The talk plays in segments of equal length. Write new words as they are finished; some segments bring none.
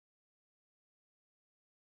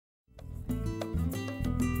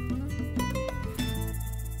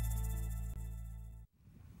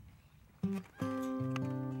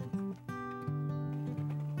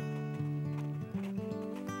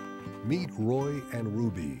Meet Roy and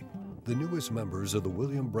Ruby, the newest members of the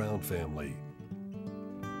William Brown family.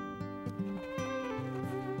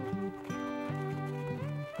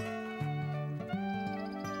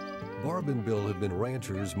 Barb and Bill had been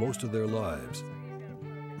ranchers most of their lives.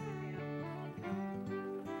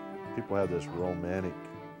 People have this romantic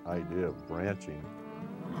idea of ranching,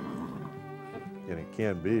 and it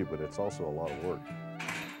can be, but it's also a lot of work.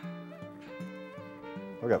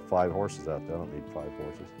 I've got 5 horses out there. I don't need 5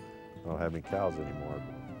 horses. I don't have any cows anymore,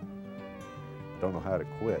 but I don't know how to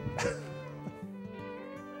quit.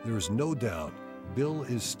 There's no doubt Bill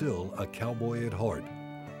is still a cowboy at heart,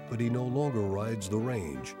 but he no longer rides the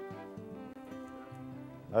range.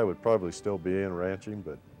 I would probably still be in ranching,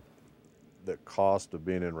 but the cost of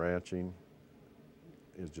being in ranching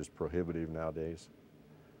is just prohibitive nowadays.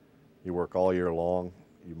 You work all year long,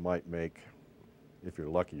 you might make, if you're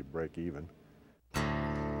lucky, you break even.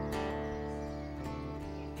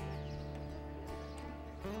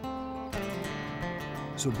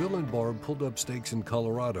 So Bill and Barb pulled up stakes in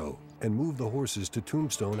Colorado and moved the horses to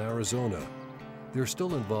Tombstone, Arizona. They're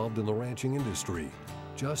still involved in the ranching industry,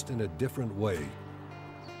 just in a different way.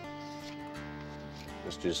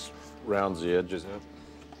 This just rounds the edges up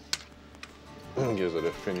and gives it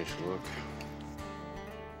a finished look.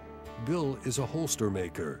 Bill is a holster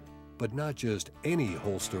maker, but not just any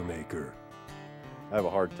holster maker. I have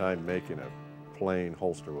a hard time making a plain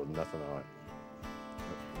holster with nothing on it.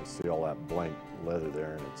 You see all that blank leather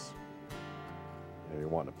there, and it's, you're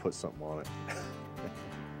wanting to put something on it.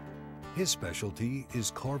 His specialty is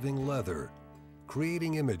carving leather,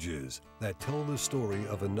 creating images that tell the story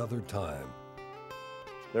of another time.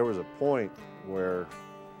 There was a point where,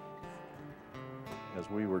 as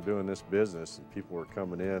we were doing this business and people were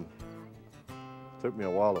coming in, it took me a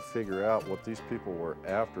while to figure out what these people were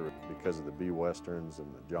after because of the B Westerns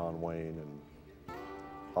and the John Wayne and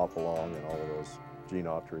Hopalong and all of those, Gene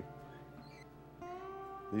Autry.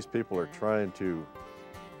 These people are trying to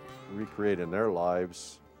recreate in their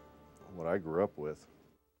lives what I grew up with.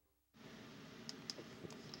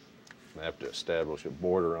 I have to establish a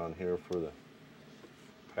border on here for the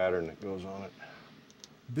pattern that goes on it.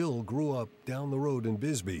 Bill grew up down the road in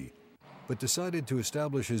Bisbee, but decided to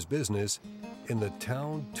establish his business in the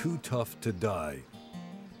town too tough to die.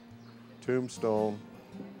 Tombstone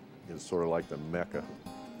is sort of like the Mecca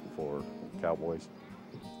for cowboys.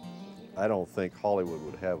 I don't think Hollywood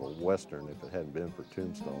would have a Western if it hadn't been for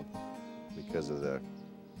Tombstone because of the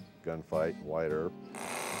gunfight, White Earp.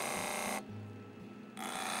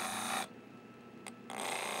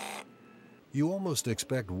 You almost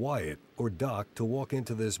expect Wyatt or Doc to walk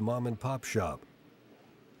into this mom and pop shop.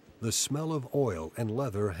 The smell of oil and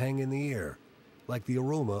leather hang in the air, like the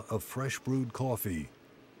aroma of fresh brewed coffee.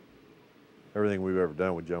 Everything we've ever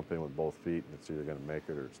done, we jump in with both feet, and it's either going to make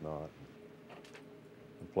it or it's not.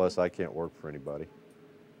 And plus, I can't work for anybody.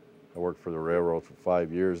 I worked for the railroad for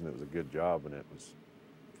 5 years, and it was a good job, and it was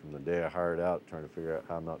from the day I hired out, trying to figure out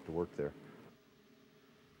how not to work there.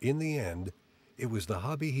 In the end, it was the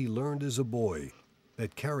hobby he learned as a boy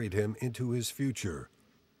that carried him into his future.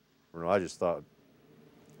 I just thought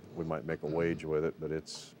we might make a wage with it, but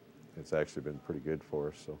it's actually been pretty good for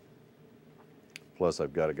us. So, plus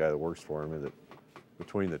I've got a guy that works for me that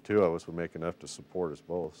between the two of us would make enough to support us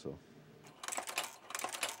both. So,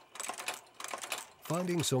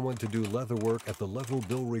 finding someone to do leather work at the level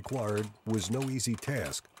Bill required was no easy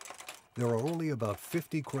task. There are only about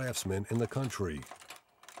 50 craftsmen in the country.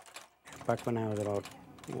 Back when I was about,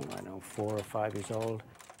 I don't know, 4 or 5 years old,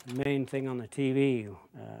 the main thing on the TV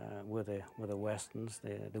were the westerns,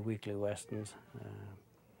 the weekly westerns.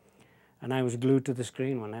 And I was glued to the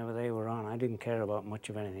screen whenever they were on. I didn't care about much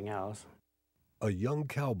of anything else. A young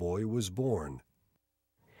cowboy was born.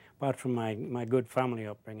 Apart from my good family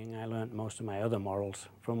upbringing, I learned most of my other morals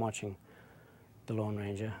from watching The Lone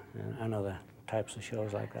Ranger and other types of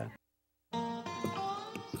shows like that.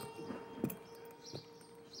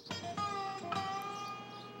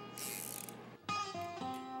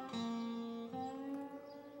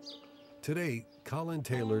 Today, Colin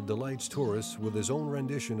Taylor delights tourists with his own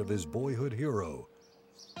rendition of his boyhood hero.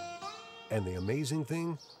 And the amazing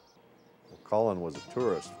thing? well, Colin was a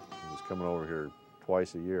tourist. He was coming over here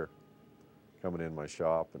twice a year, coming in my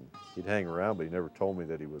shop, and he'd hang around, but he never told me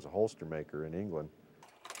that he was a holster maker in England.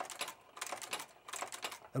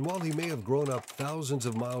 And while he may have grown up thousands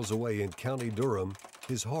of miles away in County Durham,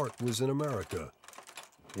 his heart was in America.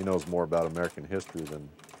 He knows more about American history than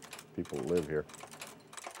people that live here.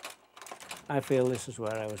 I feel this is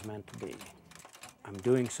where I was meant to be. I'm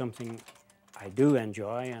doing something I do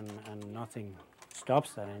enjoy, and nothing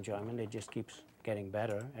stops that enjoyment. It just keeps getting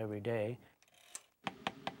better every day.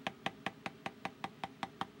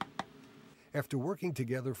 After working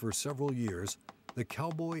together for several years, the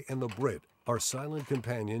cowboy and the Brit are silent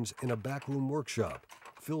companions in a backroom workshop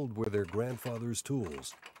filled with their grandfather's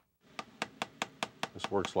tools.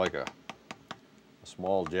 This works like a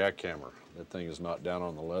small jackhammer. That thing is not down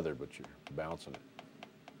on the leather, but you're bouncing it.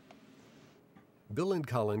 Bill and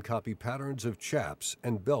Colin copy patterns of chaps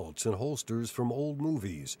and belts and holsters from old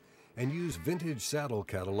movies and use vintage saddle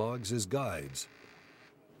catalogs as guides.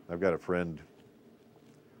 I've got a friend,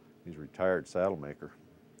 he's a retired saddle maker.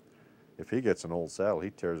 If he gets an old saddle, he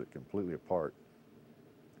tears it completely apart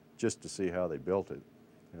just to see how they built it.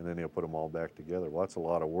 And then he'll put them all back together. Well, that's a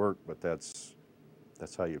lot of work, but that's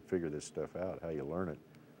how you figure this stuff out, how you learn it.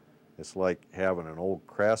 It's like having an old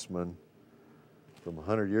craftsman from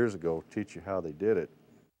 100 years ago teach you how they did it.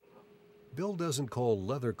 Bill doesn't call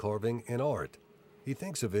leather carving an art. He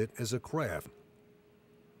thinks of it as a craft,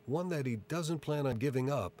 one that he doesn't plan on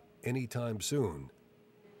giving up anytime soon.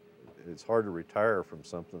 It's hard to retire from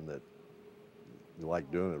something that you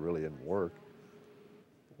like doing that really didn't work.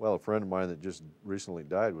 Well, a friend of mine that just recently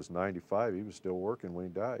died was 95. He was still working when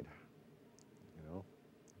he died. You know,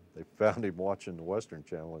 they found him watching the Western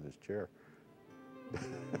Channel in his chair.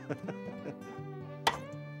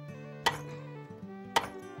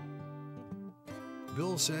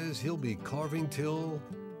 Bill says he'll be carving till...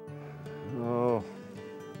 Oh,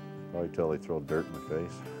 probably till they throw dirt in the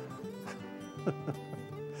face.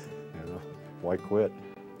 You know, why quit?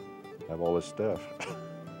 Have all this stuff.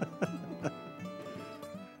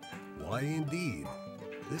 Why indeed?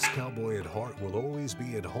 This cowboy at heart will always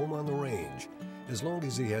be at home on the range, as long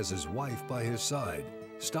as he has his wife by his side,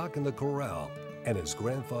 stock in the corral, and his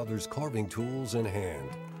grandfather's carving tools in hand.